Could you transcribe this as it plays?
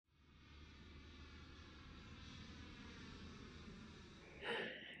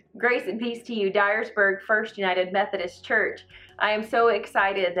Grace and peace to you, Dyersburg First United Methodist Church. I am so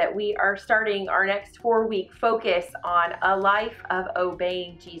excited that we are starting our next 4-week focus on a life of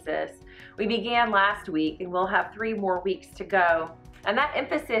obeying Jesus. We began last week and we'll have 3 more weeks to go. And that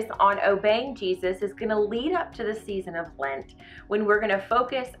emphasis on obeying Jesus is going to lead up to the season of Lent, when we're going to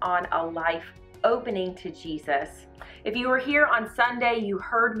focus on a life opening to Jesus. If you were here on Sunday, you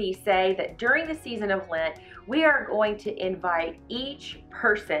heard me say that during the season of Lent, we are going to invite each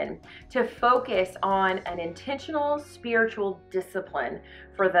person to focus on an intentional spiritual discipline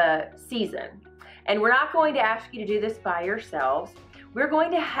for the season. And we're not going to ask you to do this by yourselves. We're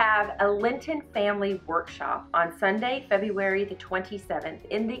going to have a Lenten family workshop on Sunday, February the 27th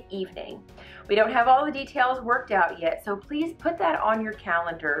in the evening. We don't have all the details worked out yet, so please put that on your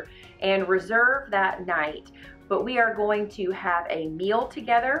calendar and reserve that night. But we are going to have a meal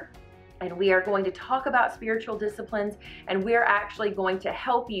together, and we are going to talk about spiritual disciplines, and we're actually going to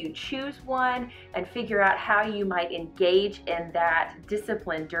help you choose one and figure out how you might engage in that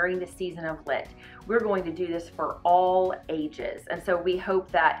discipline during the season of Lent. We're going to do this for all ages. And so we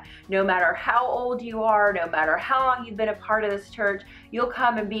hope that no matter how old you are, no matter how long you've been a part of this church, you'll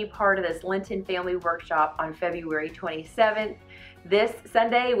come and be part of this Lenten family workshop on February 27th. This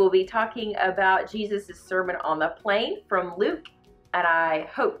Sunday, we'll be talking about Jesus' Sermon on the Plain from Luke, and I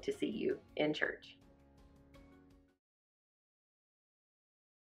hope to see you in church.